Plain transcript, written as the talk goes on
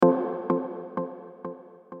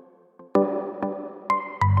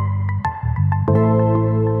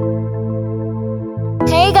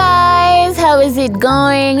is it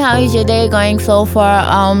going? How is your day going so far?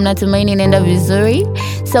 Natumaini nenda vizuri.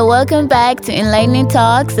 So welcome back to Enlightening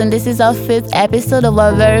Talks, and this is our 5th episode of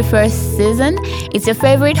our very first season. It's your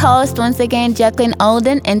favorite host once again, Jacqueline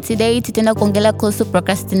Alden, and today tutenda kuongelea kuhusu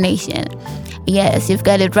procrastination. Yes, you've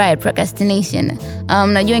got it right, procrastination.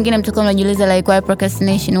 Najua wengine mtakuwa mnajiuliza like why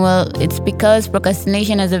procrastination? Well, it's because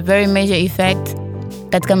procrastination has a very major effect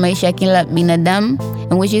katika maisha ya kila binadamu,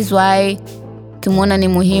 and which is why tumeona ni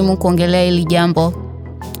muhimu kuongelea hili jambo.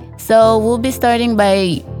 So we'll be starting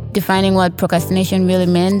by defining what procrastination really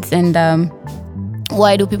means and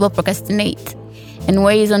why do people procrastinate and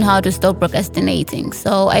ways on how to stop procrastinating.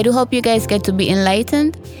 So I do hope you guys get to be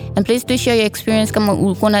enlightened, and please do share your experience kama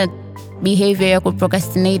ulikuwa na behavior ya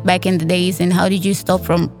procrastinate back in the days and how did you stop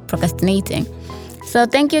from procrastinating. So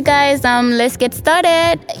thank you guys. Let's get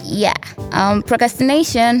started.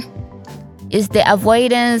 Procrastination is the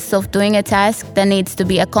avoidance of doing a task that needs to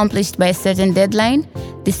be accomplished by a certain deadline,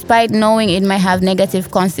 despite knowing it might have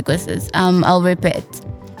negative consequences. I'll repeat.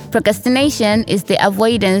 Procrastination is the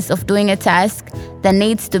avoidance of doing a task that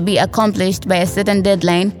needs to be accomplished by a certain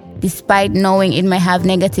deadline, despite knowing it might have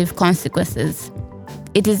negative consequences.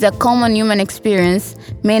 It is a common human experience,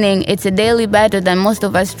 meaning it's a daily battle that most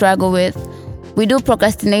of us struggle with. We do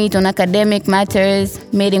procrastinate on academic matters,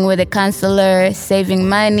 meeting with a counselor, saving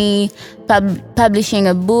money, publishing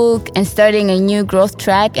a book, and starting a new growth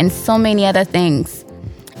track, and so many other things.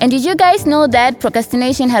 And did you guys know that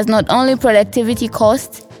procrastination has not only productivity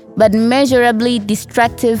costs, but measurably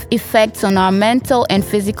destructive effects on our mental and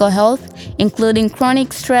physical health, including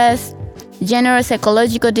chronic stress, general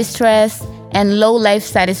psychological distress, and low life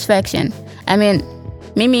satisfaction? I mean,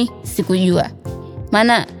 mimi sikujua.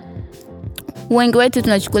 Maana wengi wetu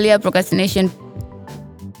tunachukulia procrastination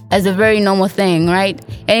as a very normal thing, right?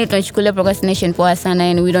 And tunachukulia procrastination poa sana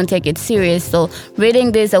and we don't take it serious. So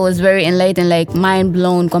reading this, I was very enlightened, like mind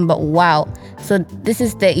blown, kwamba wow. So this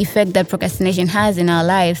is the effect that procrastination has in our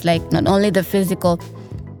lives, like not only the physical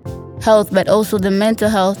health, but also the mental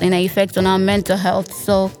health and the effect on our mental health.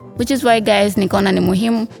 So, which is why guys, nikaona ni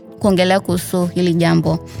muhimu kuongelea kuhusu hili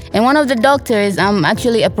jambo. And one of the doctors,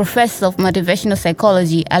 actually a professor of motivational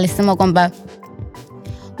psychology, alisema kwamba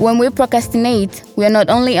when we procrastinate, we are not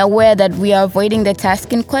only aware that we are avoiding the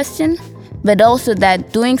task in question, but also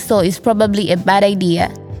that doing so is probably a bad idea,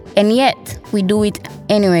 and yet we do it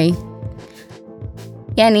anyway.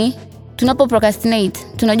 Yani, tunapo procrastinate,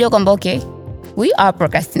 tunajua kwamba okay, we are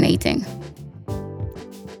procrastinating.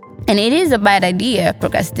 And it is a bad idea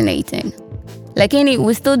procrastinating. Lakini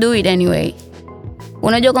we still do it anyway.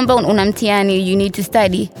 Unajua kwamba una mtihani, you need to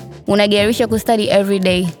study. Unagerisha kustudy every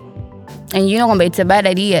day. And you know kwamba it's a bad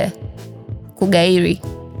idea kugairi.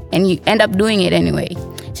 And you end up doing it anyway.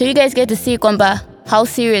 So you guys get to see kwamba how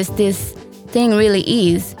serious this thing really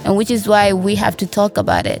is, and which is why we have to talk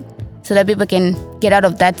about it so that people can get out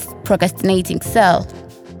of that procrastinating cell.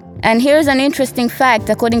 And here's an interesting fact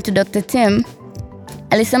according to Dr. Tim.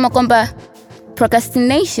 Alisema kwamba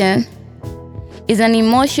procrastination is an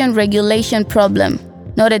emotion regulation problem,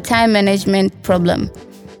 not a time management problem.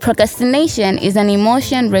 Procrastination is an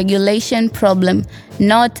emotion regulation problem,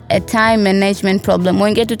 not a time management problem.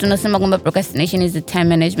 Wengetu tunasema kwamba procrastination is a time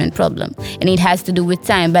management problem, and it has to do with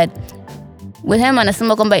time, but with him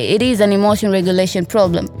anasema kwamba it is an emotion regulation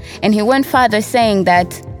problem. And he went further saying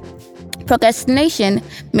that procrastination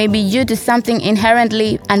may be due to something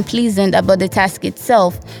inherently unpleasant about the task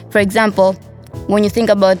itself. For example, when you think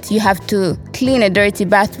about you have to clean a dirty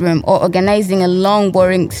bathroom or organizing a long,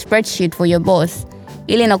 boring spreadsheet for your boss,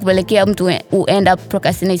 ili inakupelekea mtu end up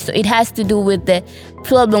procrastinating. So it has to do with the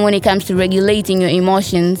problem when it comes to regulating your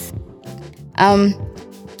emotions.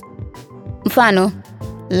 Mfano,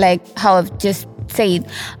 like how I've just said,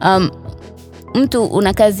 mtu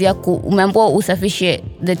una kazi ya umeambiwa usafishe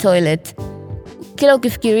the toilet. Kila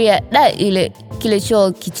ukifikiria kile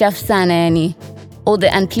choo kichafu sana, yani all the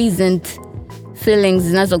unpleasant feelings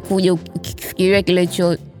zinazokuja ukifikiria kile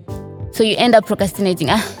choo, so you end up procrastinating.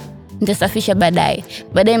 Nitasafisha baadaye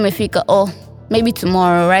imefika, maybe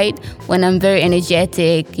tomorrow, right, when I'm very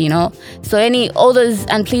energetic, you know. So all those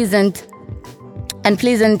unpleasant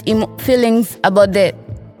feelings about the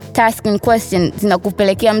task in question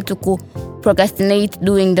zinakupelekea mtu ku procrastinate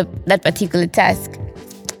doing that particular task.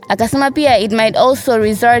 Akasema pia it might also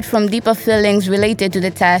result from deeper feelings related to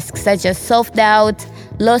the task, such as self-doubt,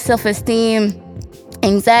 low self-esteem,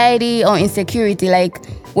 anxiety, or insecurity. Like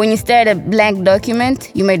when you stare at a blank document,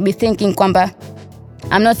 you might be thinking kwamba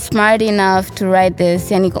I'm not smart enough to write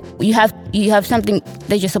this. And you have something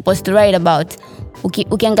that you're supposed to write about.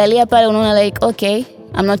 Ukiangalia pale unaona like, okay,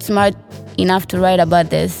 I'm not smart enough to write about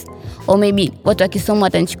this. or maybe watu wakisoma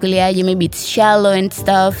watanchukuliaje, maybe it's shallow and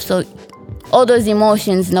stuff. So all those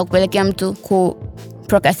emotions na kupelekea mtu ku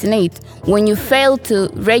procrastinate. When you fail to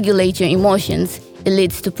regulate your emotions, it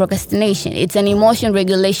leads to procrastination. It's an emotion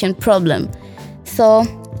regulation problem. So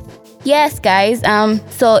yes, guys.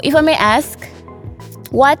 So if I may ask,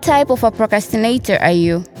 what type of a procrastinator are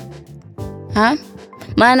you?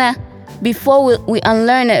 Maana, before we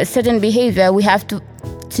unlearn a certain behavior, we have to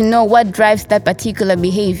know what drives that particular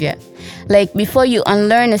behavior. Like, before you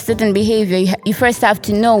unlearn a certain behavior, you first have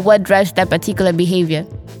to know what drives that particular behavior.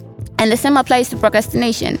 And the same applies to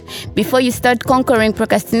procrastination. Before you start conquering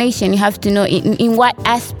procrastination, you have to know in what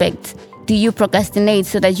aspect do you procrastinate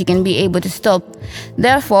so that you can be able to stop.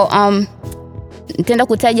 Therefore, nitaenda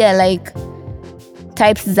kutaja like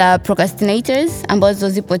types za procrastinators ambazo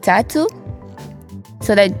zipo 3,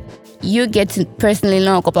 so that you get to personally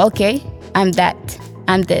know, okay, I'm that,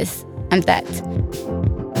 I'm this, I'm that.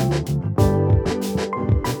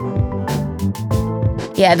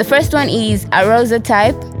 Yeah, the first one is arousal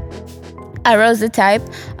type.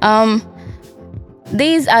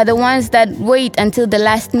 These are the ones that wait until the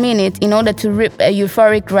last minute in order to reap a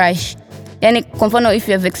euphoric rush. Yani, kwa mfano, if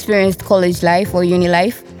you have experienced college life or uni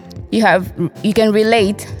life, you can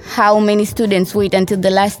relate how many students wait until the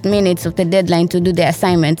last minutes of the deadline to do their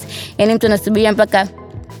assignments. Yani, mtu anasubiria mpaka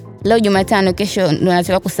leo Jumatano, kesho ndo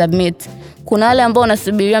anataka kusubmit. Kuna wale ambao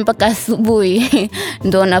wanasubiria mpaka asubuhi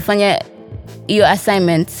ndo wanafanya your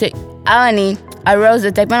assignment. So hawa ni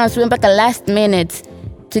arousal type, wanasubiria mpaka last minute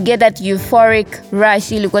to get that euphoric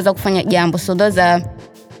rush ili kuweza kufanya jambo. So those are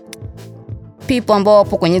people ambao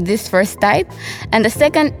wapo kwenye this first type. And the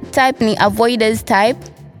second type ni avoiders type,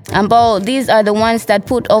 ambao these are the ones that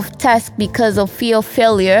put off task because of fear of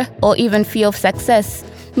failure or even fear of success.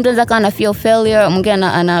 Mtu anaweza kuwa na fear of failure, mwingine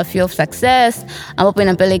ana fear of success, ambapo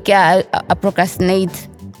inampelekea a procrastinate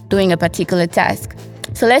doing a particular task.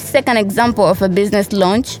 So let's take an example of a business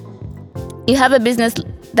launch. You have a business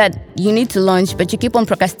that you need to launch, but you keep on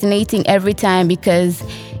procrastinating every time because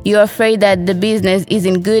you're afraid that the business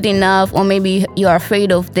isn't good enough, or maybe you're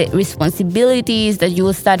afraid of the responsibilities that you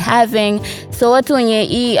will start having. So watu wenye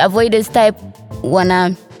hii avoidance type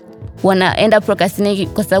wana end up procrastinating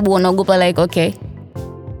kwa sababu wanaogopa like, okay,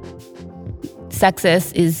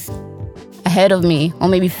 success is ahead of me, or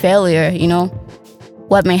maybe failure,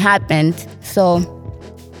 what may happen. So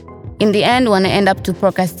in the end, wanna end up to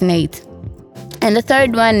procrastinate. And the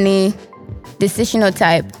third one ni decisional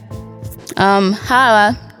type.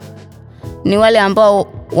 Hawa ni wale ambao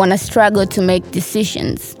wanna struggle to make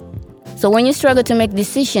decisions. So when you struggle to make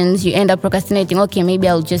decisions, you end up procrastinating. Okay, maybe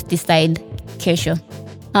I'll just decide kesho.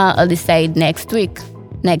 I'll decide next week,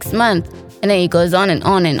 next month. And then it goes on and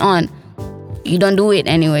on and on. You don't do it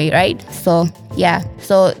anyway, right? So yeah.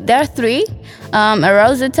 So there are 3.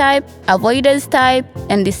 Arousal type, avoiders type,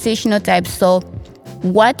 and decisional type. So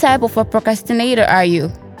what type of a procrastinator are you?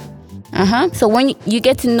 So when you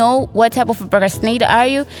get to know what type of a procrastinator are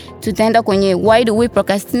you, tutaenda kwenye why do we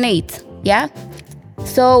procrastinate? Yeah?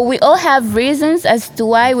 So we all have reasons as to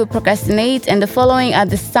why we procrastinate, and the following are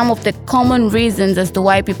some of the common reasons as to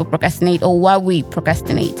why people procrastinate or why we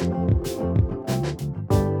procrastinate.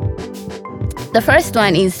 The first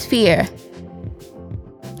one is fear.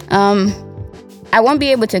 I won't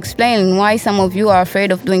be able to explain why some of you are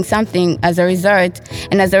afraid of doing something as a result,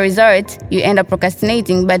 and as a result, you end up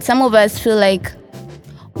procrastinating. But some of us feel like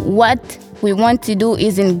what we want to do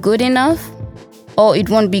isn't good enough, or it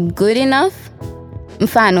won't be good enough.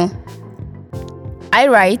 Mfano, I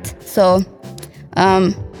write, so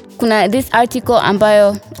kuna this article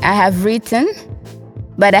ambayo I have written,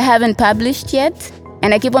 but I haven't published yet,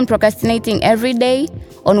 and I keep on procrastinating every day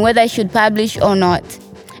on whether I should publish or not.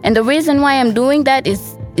 And the reason why I'm doing that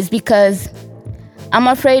is because I'm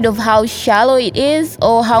afraid of how shallow it is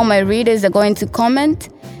or how my readers are going to comment.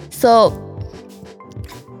 So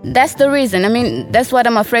that's the reason. I mean, that's what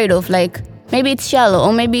I'm afraid of. Like, maybe it's shallow,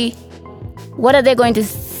 or maybe what are they going to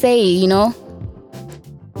say,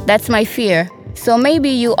 That's my fear. So maybe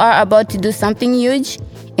you are about to do something huge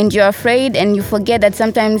and you're afraid, and you forget that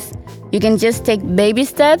sometimes you can just take baby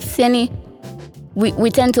steps. We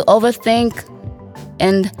tend to overthink.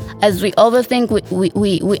 And as we overthink,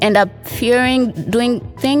 we end up fearing doing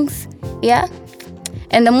things, yeah?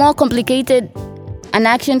 And the more complicated an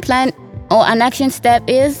action plan or an action step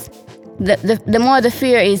is, the more the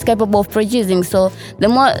fear is capable of producing. So the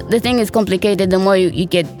more the thing is complicated, the more you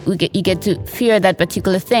get to fear that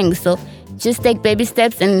particular thing. So just take baby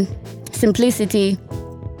steps, and simplicity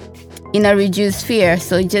reduce fear.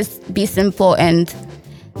 So just be simple, and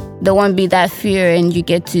there won't be that fear, and you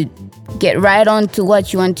get to get right on to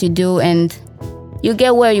what you want to do, and you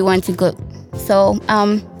get where you want to go. So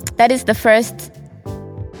that is the first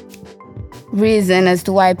reason as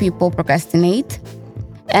to why people procrastinate.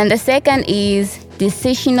 And the second is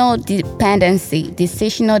decisional dependency.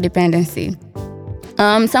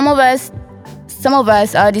 Some of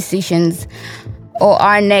us, our decisions or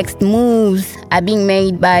our next moves are being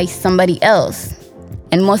made by somebody else,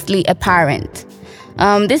 and mostly a parent.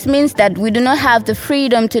 This means that we do not have the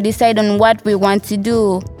freedom to decide on what we want to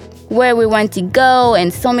do, where we want to go,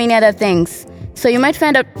 and so many other things. So you might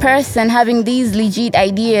find a person having these legit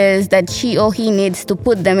ideas that she or he needs to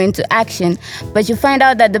put them into action, but you find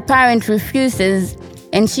out that the parent refuses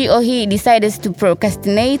and she or he decides to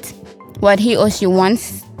procrastinate what he or she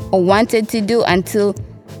wants or wanted to do until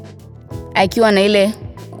akiwa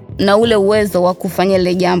na ule uwezo wa kufanya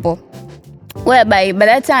ile jambo. Whereby by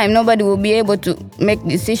that time nobody will be able to make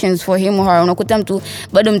decisions for him or her. Unakuta mtu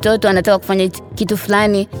bado mtoto anataka kufanya kitu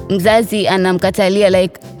fulani, mzazi anamkatalia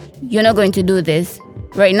like you're not going to do this.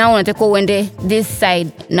 Right now unataka uende this side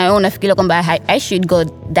na wewe unafikiria kwamba I should go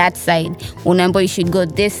that side. Unaambiwa you should go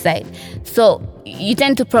this side. So you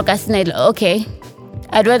tend to procrastinate like, okay,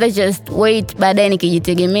 I'd rather just wait baadaye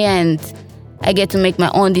nikijitegemea and I get to make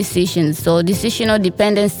my own decisions. So decisional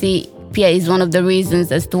dependency pia is one of the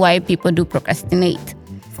reasons as to why people do procrastinate.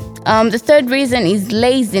 The third reason is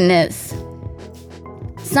laziness.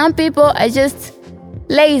 Some people are just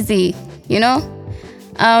lazy, you know?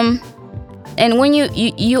 And when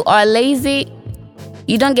you are lazy,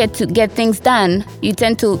 you don't get to get things done. You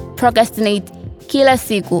tend to procrastinate kila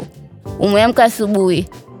siku. Umeamka asubuhi,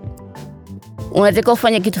 unataka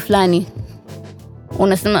ufanye kitu fulani,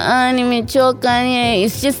 unasema nimechoka.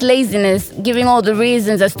 It's just laziness, giving all the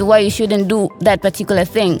reasons as to why you shouldn't do that particular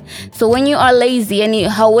thing. So when you are lazy and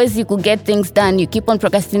hauwezi ku get things done, you keep on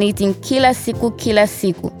procrastinating kila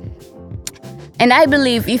siku. And I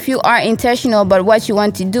believe if you are intentional about what you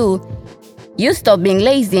want to do, you stop being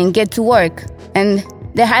lazy and get to work. And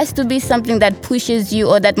there has to be something that pushes you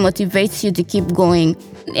or that motivates you to keep going.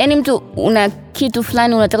 Yani mtu una kitu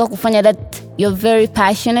fulani unataka kufanya that you're very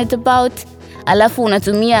passionate about, alafu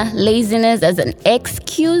unatumia laziness as an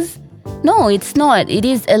excuse. No, it's not. It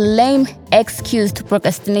is a lame excuse to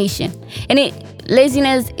procrastination. And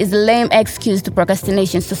laziness is a lame excuse to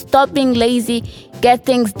procrastination. So stop being lazy, get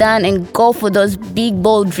things done, and go for those big,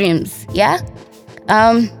 bold dreams. Yeah?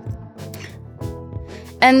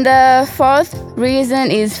 And the fourth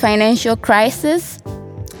reason is financial crisis.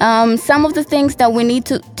 Some of the things that we need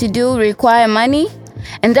to do require money.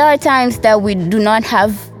 And there are times that we do not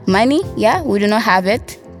have money. Yeah, we do not have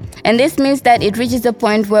it. And this means that it reaches a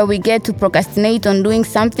point where we get to procrastinate on doing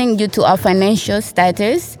something due to our financial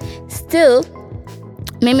status. Still,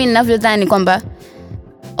 mimi ninavyodhani kwamba,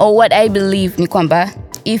 or what I believe ni kwamba,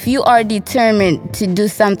 if you are determined to do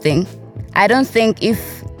something, I don't think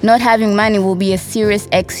if not having money will be a serious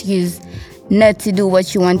excuse not to do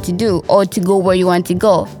what you want to do or to go where you want to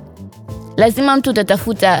go. Lazima mtu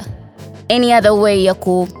utatafuta any other way ya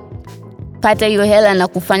kupata hiyo hela na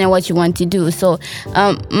kufanya what you want to do. So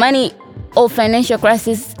money or financial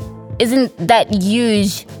crisis isn't that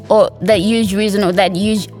huge or that huge reason or that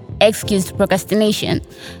huge excuse to procrastination.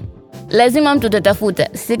 Lazima mtu utatafuta,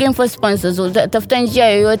 seeking for sponsors, utatafuta njia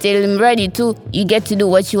yoyote ili mradi tu you get to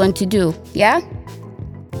do what you want to do. Yeah?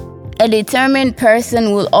 A determined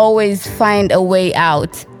person will always find a way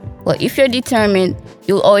out. Well, if you're determined,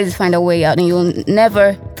 you'll always find a way out, and you'll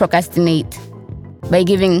never procrastinate by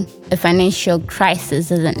giving a financial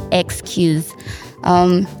crisis as an excuse.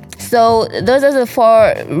 So those are the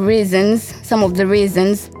four reasons, some of the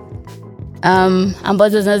reasons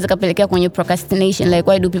ambazo zinaweza kapelekea kwenye procrastination. Like,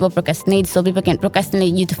 why do people procrastinate? So people can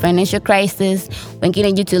procrastinate due to financial crisis,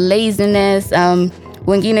 wengine due to laziness,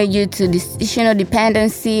 wengine due to decisional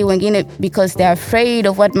dependency, wengine because they're afraid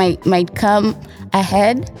of what might come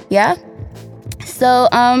ahead. Yeah. So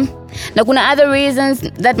na kuna other reasons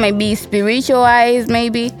that might be spiritual-wise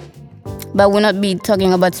maybe, but we'll not be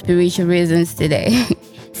talking about spiritual reasons today.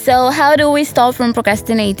 So how do we stop from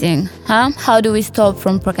procrastinating? How do we stop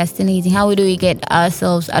from procrastinating? How do we get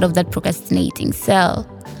ourselves out of that procrastinating cell?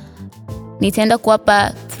 Nitaenda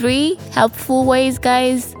kuwapa 3 helpful ways,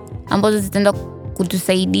 guys, ambazo zitaenda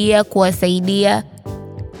kuwasaidia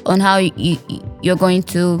on how you're going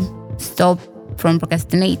to stop from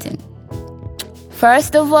procrastinating.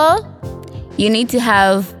 First of all, you need to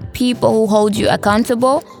have people who hold you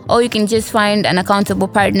accountable, or you can just find an accountable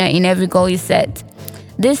partner in every goal you set.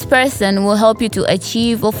 This person will help you to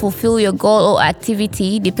achieve or fulfill your goal or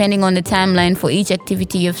activity depending on the timeline for each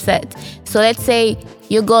activity you've set. So let's say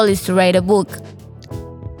your goal is to write a book.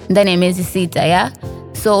 Ndani ya miezi 6, yeah?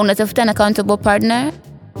 So unatafuta an accountable partner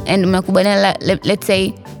and mnakubaliana, let's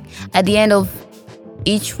say at the end of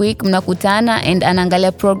each week mnakutana and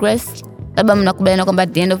anaangalia progress. Labda mnakubaliana kwamba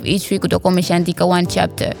at the end of each week utakuwa umeshaandika 1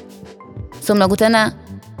 chapter. So mnakutana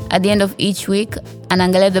at the end of each week,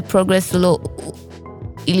 anaangalia the progress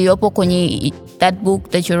iliyopo kwenye that book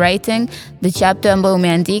that you're writing, the chapter ambayo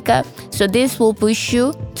umeandika. So this will push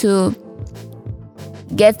you to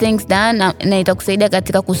get things done, na itakusaidia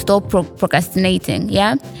katika kustop procrastinating.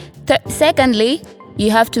 Yeah. Secondly,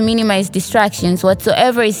 you have to minimize distractions.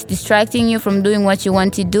 Whatsoever is distracting you from doing what you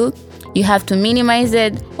want to do, you have to minimize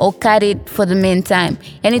it or cut it for the meantime.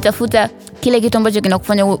 Yani tafuta kile kitu ambacho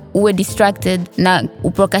kinakufanya uwe distracted na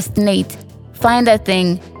uprocrastinate. Find that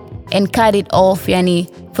thing and cut it off, yani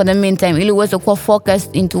for the meantime, ili uweze kuwa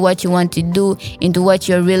focused into what you want to do, into what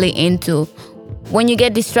you're really into. When you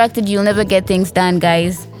get distracted, you'll never get things done,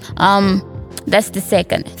 guys. That's the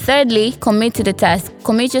second. Thirdly, commit to the task.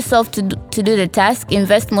 Commit yourself to do the task.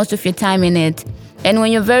 Invest most of your time in it. And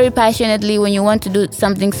when you're very passionately, when you want to do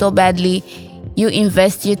something so badly, you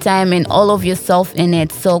invest your time and all of yourself in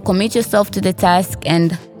it. So commit yourself to the task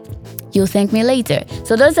and you'll thank me later.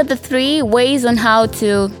 So those are the 3 ways on how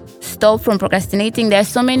to stop from procrastinating. There are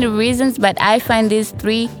so many reasons, but I find these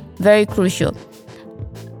 3 very crucial.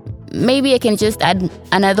 Maybe I can just add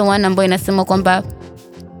another one ambayo inasema kwamba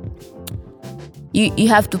you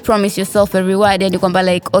have to promise yourself a reward. And kwamba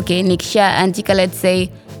like, okay, nikisha andika, let's say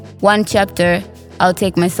 1 chapter, I'll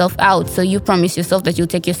take myself out. So you promise yourself that you'll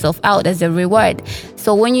take yourself out as a reward.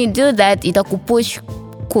 So when you do that, itakupush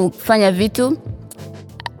kufanya vitu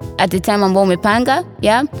at the time ambao umepanga,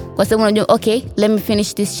 yeah? Kwa sababu unajua, okay, let me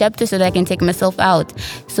finish this chapter so that I can take myself out.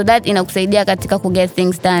 So that inakusaidia katika ku get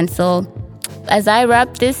things done. So as I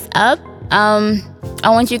wrap this up, I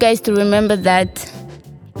want you guys to remember that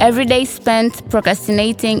every day spent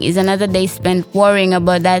procrastinating is another day spent worrying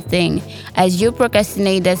about that thing. As you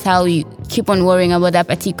procrastinate, that's how you keep on worrying about that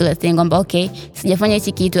particular thing. Okay, sijafanya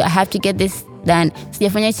hichi kitu, I have to get this done.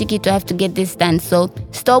 Sijafanya hichi kitu, I have to get this done. So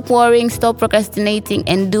stop worrying, stop procrastinating,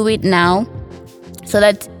 and do it now so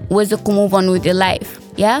that uweze ku move on with your life.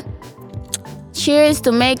 Yeah? Cheers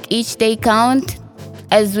to make each day count.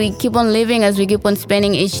 As we keep on living, as we keep on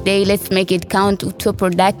spending each day, let's make it count to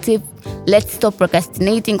productive. Let's stop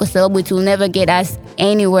procrastinating kwa sababu it will never get us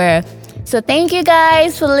anywhere. So thank you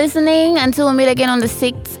guys for listening. Until we meet again on the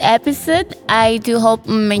 6th episode. I do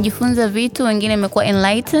hope mmejifunza vitu, wengine mmekuwa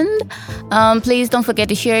enlightened. Please don't forget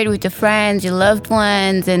to share it with your friends, your loved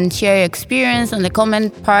ones, and share your experience on the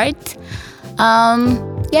comment part.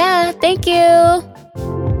 Yeah, thank you.